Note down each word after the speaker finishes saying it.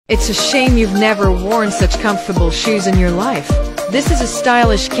It's a shame you've never worn such comfortable shoes in your life. This is a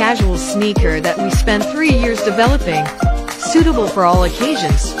stylish casual sneaker that we spent 3 years developing. Suitable for all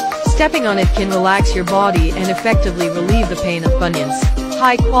occasions. Stepping on it can relax your body and effectively relieve the pain of bunions.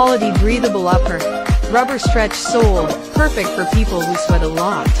 High-quality breathable upper, rubber stretch sole, perfect for people who sweat a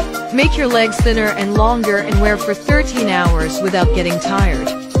lot. Make your legs thinner and longer and wear for 13 hours without getting tired.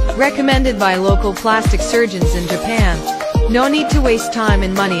 Recommended by local plastic surgeons in Japan. No need to waste time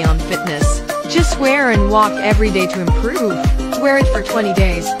and money on fitness. Just wear and walk every day to improve. Wear it for 20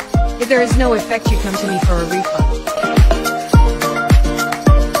 days. If there is no effect, you come to me for a refund.